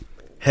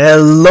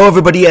Hello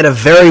everybody and a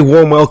very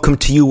warm welcome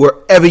to you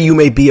wherever you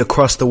may be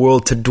across the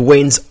world to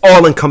Dwayne's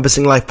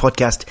all-encompassing life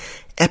podcast,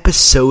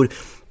 episode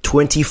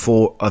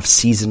 24 of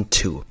season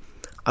 2.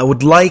 I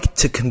would like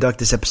to conduct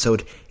this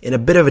episode in a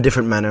bit of a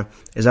different manner,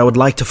 as I would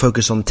like to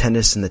focus on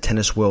tennis and the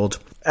tennis world.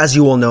 As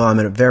you all know, I'm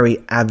a very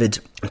avid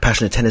and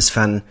passionate tennis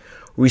fan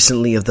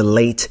recently of the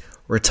late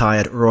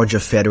retired Roger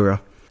Federer,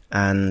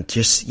 and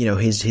just,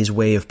 his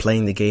way of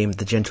playing the game,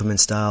 the gentleman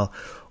style,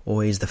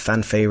 always the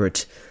fan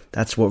favorite.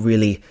 That's what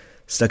really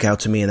stuck out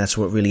to me, and that's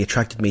what really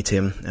attracted me to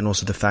him, and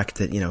also the fact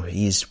that,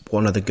 he's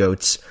one of the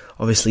GOATs.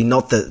 Obviously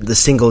not the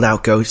singled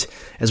out GOAT,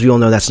 as we all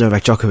know that's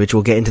Novak Djokovic.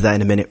 We'll get into that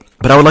in a minute.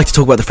 But I would like to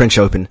talk about the French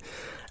Open,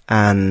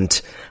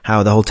 and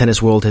how the whole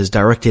tennis world has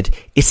directed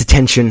its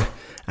attention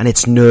and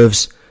its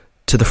nerves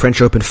to the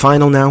French Open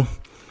final now,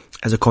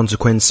 as a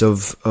consequence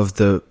of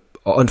the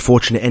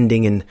unfortunate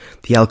ending in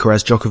the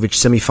Alcaraz-Djokovic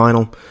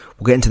semi-final.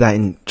 We'll get into that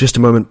in just a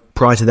moment.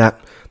 Prior to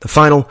that, the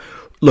final.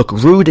 Look,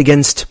 Ruud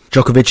against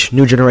Djokovic,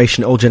 new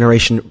generation, old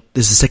generation.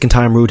 This is the second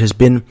time Ruud has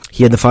been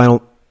here in the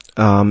final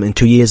in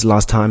 2 years.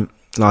 Last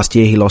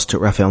year he lost to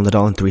Rafael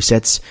Nadal in 3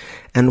 sets.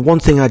 And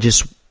one thing I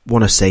just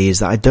want to say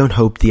is that I don't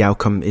hope the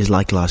outcome is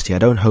like last year. I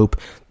don't hope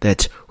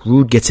that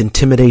Ruud gets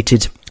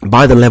intimidated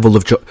by the level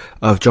of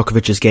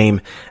Djokovic's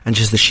game, and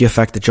just the sheer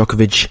fact that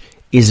Djokovic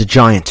is a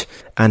giant,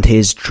 and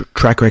his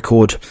track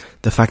record,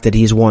 the fact that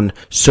he's won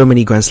so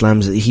many Grand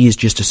Slams, that he is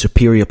just a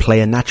superior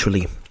player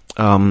naturally.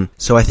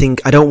 So I think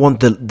I don't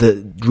want the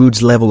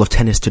Ruud's level of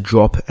tennis to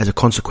drop as a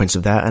consequence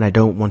of that, and I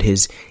don't want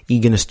his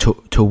eagerness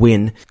to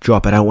win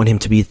drop. I don't want him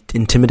to be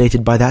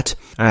intimidated by that.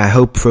 I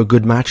hope for a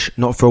good match,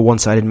 not for a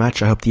one-sided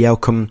match. I hope the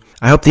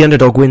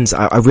underdog wins.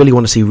 I really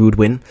want to see Ruud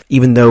win,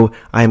 even though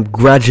I am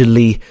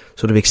gradually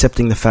sort of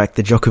accepting the fact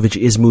that Djokovic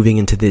is moving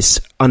into this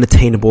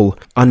unattainable,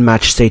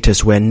 unmatched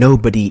status where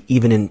nobody,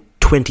 even in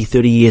 20,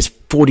 30 years,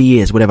 40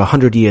 years, whatever,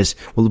 100 years,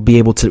 will be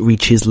able to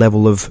reach his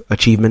level of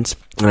achievement.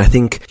 And I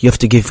think you have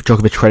to give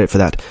Djokovic credit for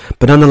that.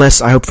 But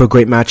nonetheless, I hope for a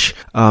great match.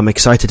 I'm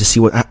excited to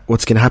see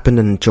what's going to happen,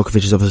 and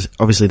Djokovic is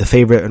obviously the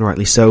favourite, and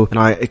rightly so. And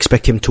I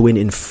expect him to win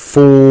in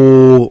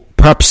 4,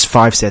 perhaps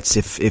 5 sets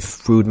if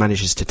Ruud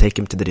manages to take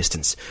him to the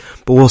distance.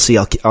 But we'll see.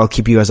 I'll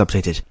keep you guys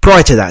updated.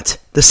 Prior to that,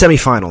 the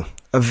semi-final.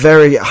 A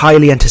very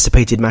highly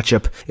anticipated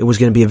matchup. It was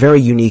going to be a very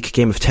unique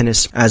game of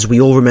tennis. As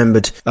we all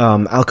remembered,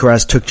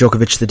 Alcaraz took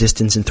Djokovic the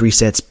distance in 3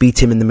 sets,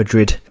 beat him in the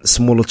Madrid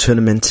smaller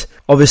tournament.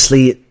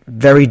 Obviously,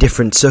 very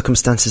different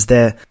circumstances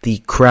there. The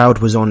crowd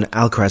was on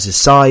Alcaraz's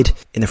side.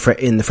 In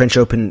the French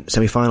Open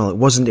semi-final, it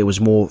wasn't. It was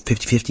more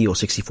 50-50 or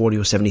 60-40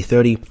 or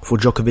 70-30 for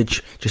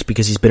Djokovic, just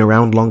because he's been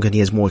around longer and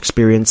he has more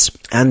experience.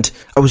 And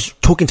I was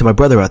talking to my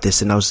brother about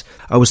this, and I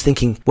was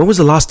thinking, when was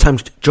the last time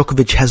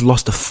Djokovic has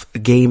lost a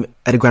game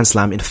at a Grand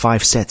Slam in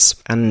 5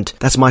 sets? And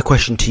that's my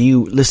question to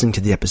you listening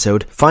to the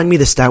episode. Find me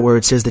the stat where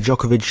it says that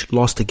Djokovic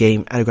lost a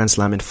game at a Grand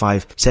Slam in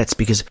 5 sets,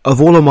 because of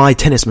all of my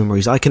tennis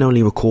memories, I can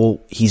only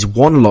recall he's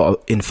won a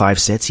lot in 5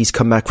 sets. He's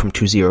come back from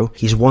 2-0.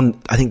 He's won,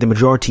 I think, the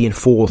majority in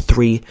 4 or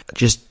 3,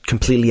 just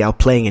completely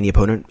outplaying any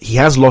opponent. He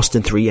has lost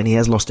in 3 and he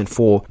has lost in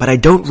 4, but I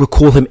don't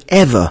recall him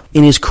ever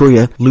in his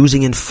career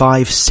losing in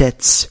 5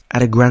 sets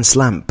at a Grand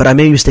Slam. But I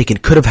may be mistaken.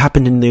 Could have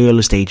happened in the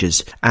early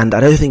stages, and I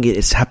don't think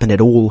it's happened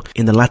at all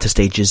in the latter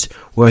stages,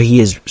 where he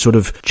has sort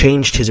of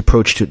changed his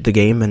approach to the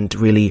game and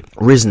really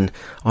risen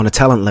on a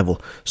talent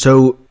level.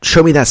 So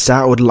show me that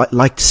stat. I would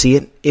like to see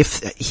it,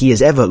 if he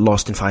has ever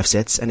lost in 5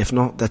 sets, and if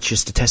not, that's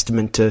just a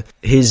testament to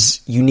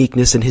his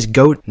uniqueness and his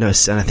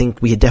goatness, and I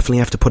think we definitely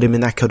have to put him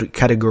in that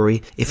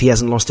category if he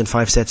hasn't lost in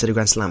 5 sets at a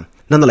Grand Slam.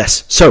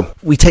 Nonetheless, so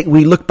we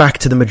look back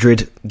to the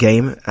Madrid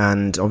game,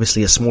 and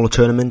obviously a smaller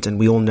tournament, and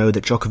we all know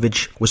that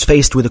Djokovic was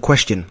faced with a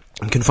question,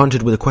 and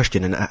confronted with a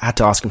question, and had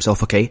to ask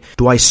himself, okay,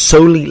 do I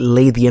solely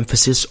lay the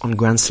emphasis on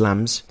Grand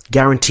Slams,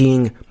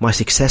 guaranteeing my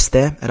success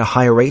there at a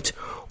higher rate,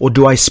 or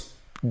do I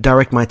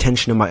direct my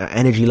attention and my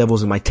energy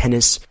levels and my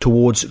tennis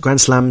towards Grand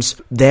Slams,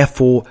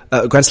 therefore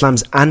Grand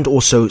Slams and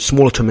also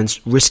smaller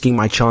tournaments, risking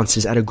my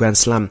chances at a Grand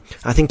Slam?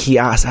 I think he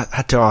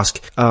had to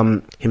ask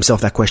himself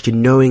that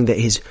question, knowing that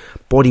his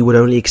body would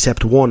only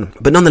accept one.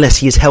 But nonetheless,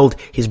 he has held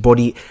his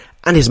body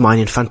and his mind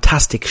in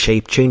fantastic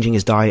shape, changing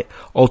his diet,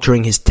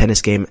 altering his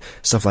tennis game,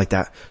 stuff like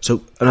that.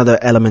 So another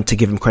element to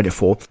give him credit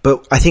for.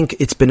 But I think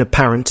it's been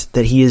apparent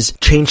that he has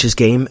changed his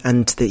game,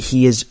 and that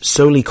he is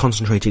solely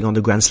concentrating on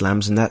the Grand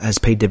Slams, and that has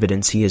paid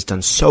dividends. He has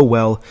done so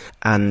well,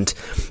 and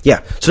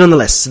yeah. So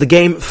nonetheless, the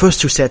game,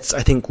 first 2 sets,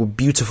 I think were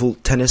beautiful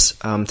tennis,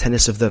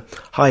 tennis of the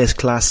highest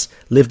class,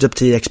 lived up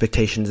to the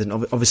expectations, and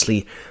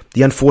obviously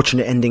the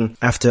unfortunate ending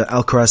after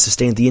Alcaraz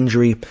sustained the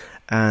injury.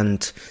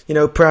 And,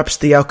 perhaps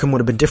the outcome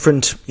would have been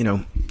different.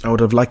 I would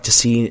have liked to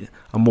see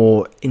a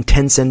more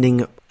intense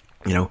ending.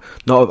 It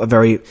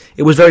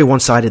was very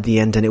one-sided at the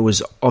end, and it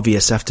was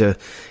obvious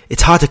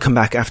it's hard to come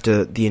back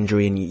after the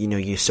injury, and,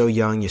 you're so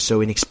young, you're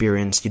so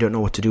inexperienced, you don't know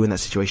what to do in that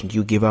situation. Do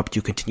you give up? Do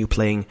you continue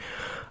playing?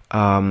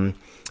 And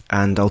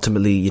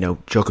ultimately,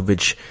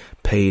 Djokovic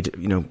paid,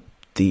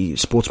 the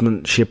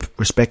sportsmanship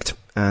respect,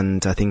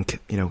 and I think,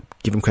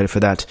 give him credit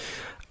for that.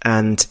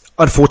 And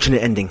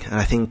unfortunate ending. And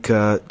I think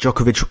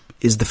Djokovic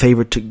is the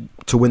favorite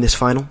to win this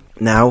final.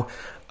 Now,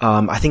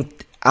 I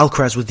think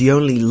Alcaraz was the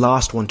only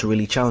last one to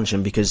really challenge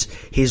him because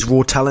his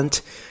raw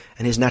talent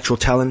and his natural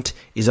talent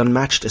is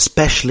unmatched,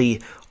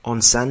 especially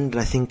on sand.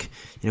 And I think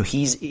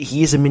he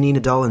is a mini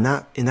Nadal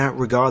in that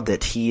regard,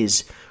 that he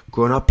is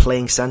grown up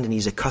playing sand and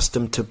he's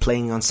accustomed to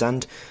playing on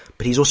sand.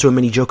 But he's also a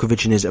mini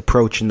Djokovic in his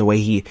approach, in the way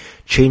he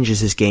changes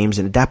his games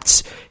and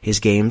adapts his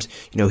games.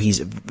 He's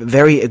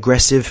very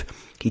aggressive.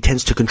 He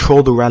tends to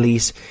control the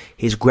rallies.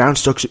 His ground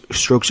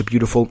strokes are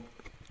beautiful.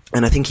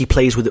 And I think he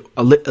plays with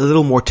a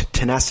little more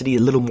tenacity, a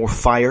little more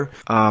fire.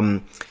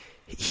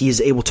 He is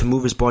able to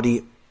move his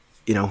body,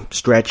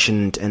 stretch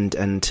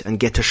and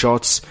get to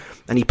shots.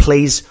 And he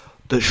plays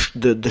the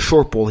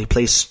short ball. He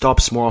plays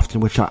stops more often,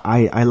 which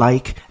I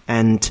like.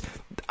 And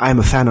I'm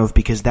a fan of,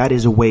 because that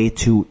is a way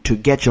to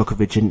get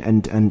Djokovic,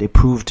 and it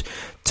proved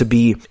to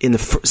be in the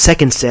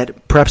second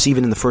set, perhaps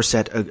even in the first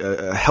set,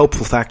 a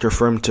helpful factor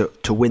for him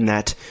to win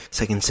that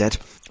second set.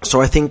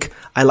 So I think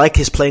I like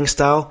his playing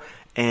style,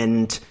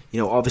 and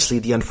obviously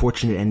the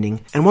unfortunate ending.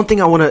 And one thing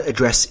I want to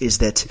address is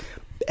that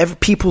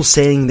people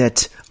saying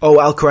that,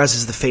 Alcaraz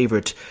is the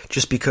favorite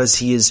just because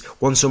he has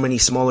won so many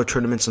smaller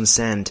tournaments on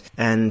sand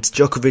and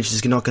Djokovic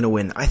is not going to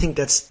win. I think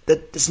that's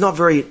not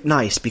very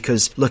nice,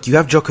 because look, you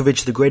have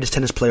Djokovic, the greatest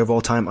tennis player of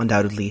all time,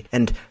 undoubtedly,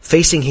 and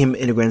facing him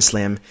in a Grand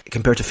Slam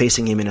compared to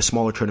facing him in a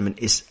smaller tournament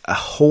is a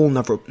whole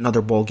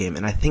another ball game.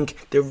 And I think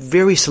there are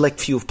very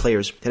select few of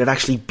players that have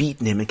actually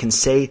beaten him and can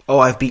say,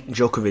 I've beaten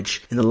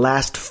Djokovic in the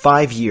last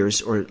 5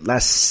 years or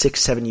last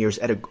 6-7 years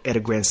at a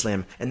Grand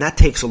Slam. And that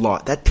takes a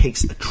lot. That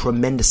takes a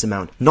tremendous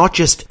amount, not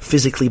just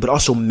physically but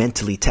also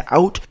mentally, to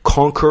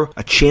out-conquer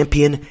a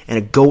champion and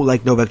a GOAT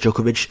like Novak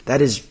Djokovic.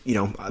 That is,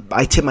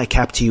 I tip my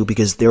cap to you,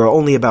 because there are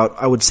only about,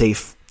 I would say,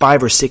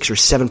 5 or 6 or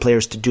 7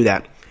 players to do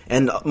that,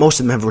 and most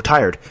of them have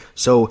retired.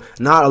 So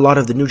not a lot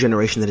of the new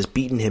generation that has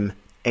beaten him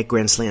at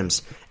Grand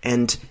Slams.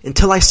 And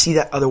until I see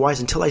that otherwise,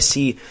 until I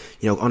see,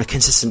 on a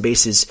consistent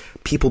basis,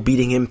 people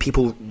beating him,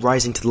 people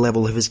rising to the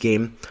level of his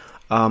game,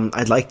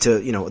 I'd like to,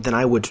 then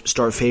I would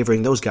start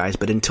favoring those guys.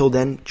 But until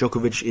then,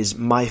 Djokovic is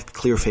my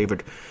clear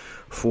favorite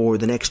for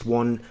the next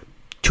 1-2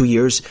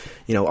 years.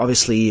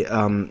 Obviously,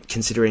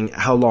 considering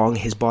how long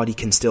his body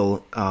can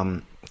still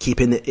keep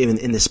in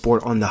the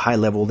sport on the high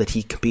level that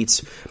he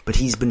competes. But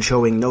he's been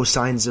showing no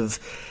signs of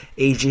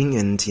aging,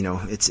 and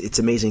it's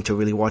amazing to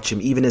really watch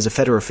him. Even as a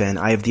Federer fan,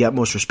 I have the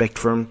utmost respect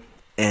for him.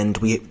 And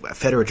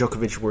Federer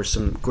Djokovic were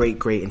some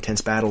great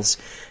intense battles,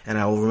 and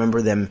I will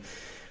remember them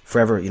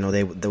forever.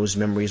 Those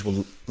memories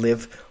will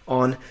live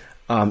on.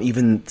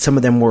 Even some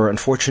of them were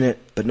unfortunate,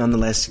 but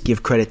nonetheless,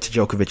 give credit to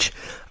Djokovic.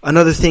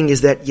 Another thing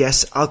is that,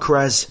 yes,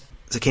 Alcaraz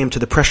came to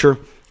the pressure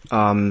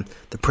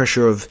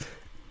of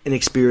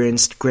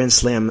inexperienced Grand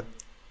Slam,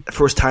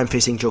 first time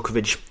facing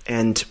Djokovic,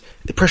 and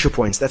the pressure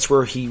points, that's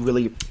where he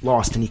really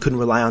lost, and he couldn't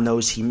rely on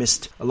those. He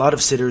missed a lot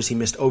of sitters, he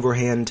missed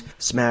overhand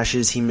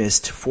smashes, he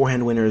missed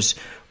forehand winners,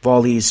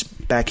 volleys,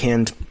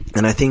 backhand.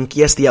 And I think,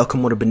 yes, the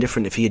outcome would have been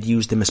different if he had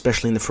used them,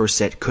 especially in the first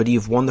set. Could he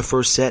have won the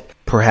first set?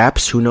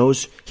 Perhaps, who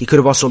knows? He could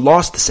have also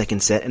lost the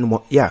second set, and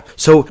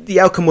so the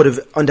outcome would have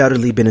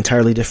undoubtedly been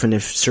entirely different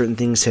if certain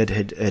things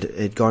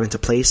had gone into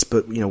place.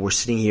 But we're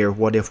sitting here,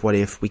 what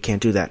if we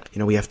can't do that?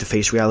 We have to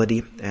face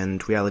reality,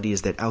 and reality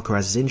is that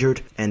Alcaraz is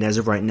injured, and as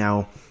of right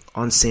now,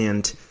 on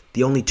sand,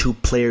 the only 2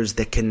 players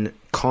that can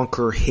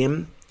conquer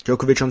him,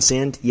 Djokovic on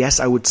sand,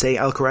 yes, I would say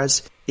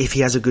Alcaraz, if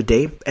he has a good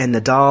day. And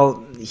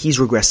Nadal, he's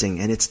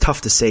regressing, and it's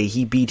tough to say.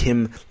 He beat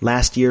him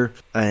last year,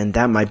 and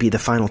that might be the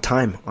final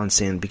time on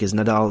sand, because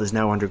Nadal is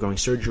now undergoing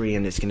surgery,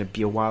 and it's going to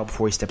be a while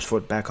before he steps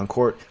foot back on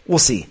court. We'll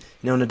see.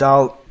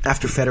 Nadal,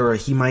 after Federer,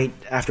 he might,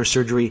 after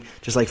surgery,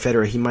 just like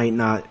Federer, he might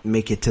not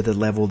make it to the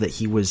level that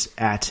he was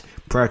at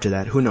prior to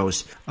that. Who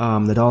knows?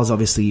 Nadal is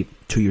obviously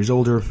 2 years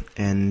older,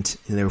 and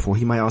therefore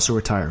he might also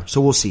retire.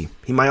 So we'll see.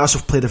 He might also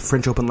play the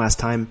French Open last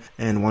time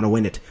and want to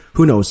win it.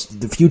 Who knows?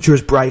 The future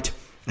is bright,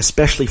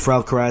 especially for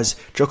Alcaraz.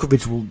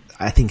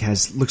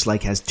 Djokovic looks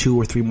like has 2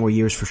 or 3 more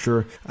years for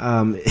sure.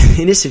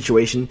 In his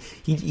situation,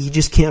 he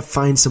just can't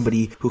find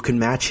somebody who can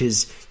match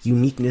his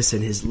uniqueness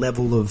and his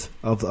level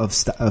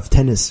of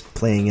tennis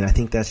playing, and I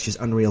think that's just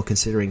unreal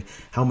considering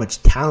how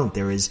much talent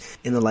there is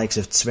in the likes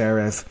of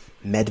Zverev,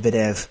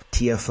 Medvedev,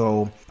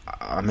 TFO.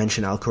 I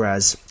mentioned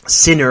Alcaraz,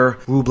 Sinner,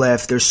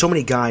 Rublev. There's so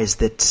many guys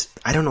that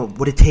I don't know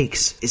what it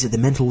takes. Is it the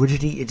mental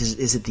rigidity?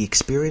 Is it the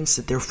experience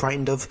that they're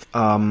frightened of?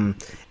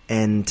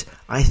 And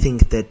I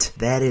think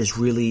that is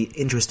really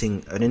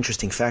an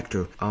interesting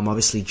factor.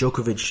 Obviously,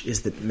 Djokovic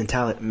is the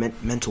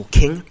mental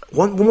king.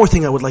 One more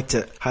thing I would like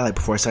to highlight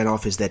before I sign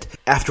off is that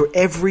after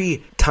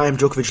every time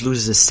Djokovic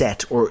loses a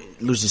set, or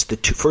loses the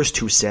first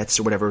 2 sets,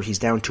 or whatever, he's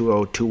down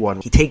 2-0,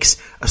 2-1, he takes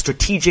a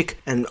strategic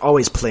and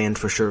always planned,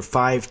 for sure,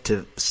 5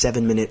 to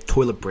 7 minute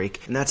toilet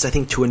break. And that's, I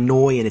think, to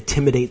annoy and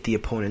intimidate the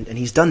opponent. And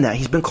he's done that.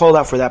 He's been called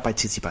out for that by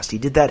Tsitsipas. He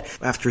did that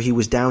after he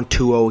was down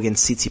 2-0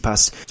 against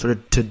Tsitsipas, sort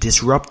of to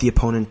disrupt the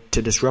opponent,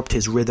 to disrupt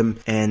his rhythm.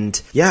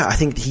 And yeah, I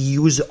think he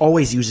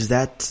always uses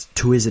that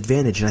to his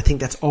advantage, and I think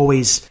that's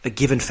always a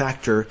given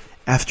factor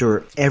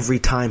after every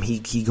time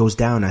he goes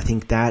down. I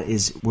think that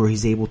is where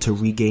he's able to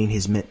regain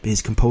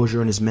his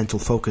composure and his mental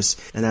focus,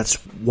 and that's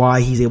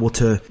why he's able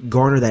to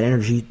garner that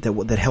energy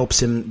that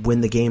helps him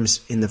win the games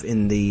in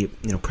the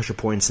pressure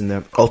points in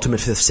the ultimate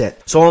fifth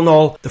set. So all in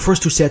all, the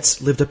first two sets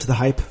lived up to the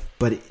hype,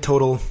 but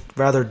total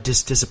rather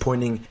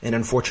disappointing and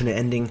unfortunate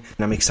ending.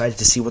 And I'm excited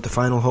to see what the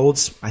final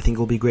holds. I think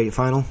it'll be a great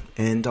final,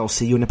 and I'll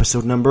see you in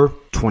episode number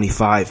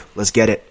 25. Let's get it.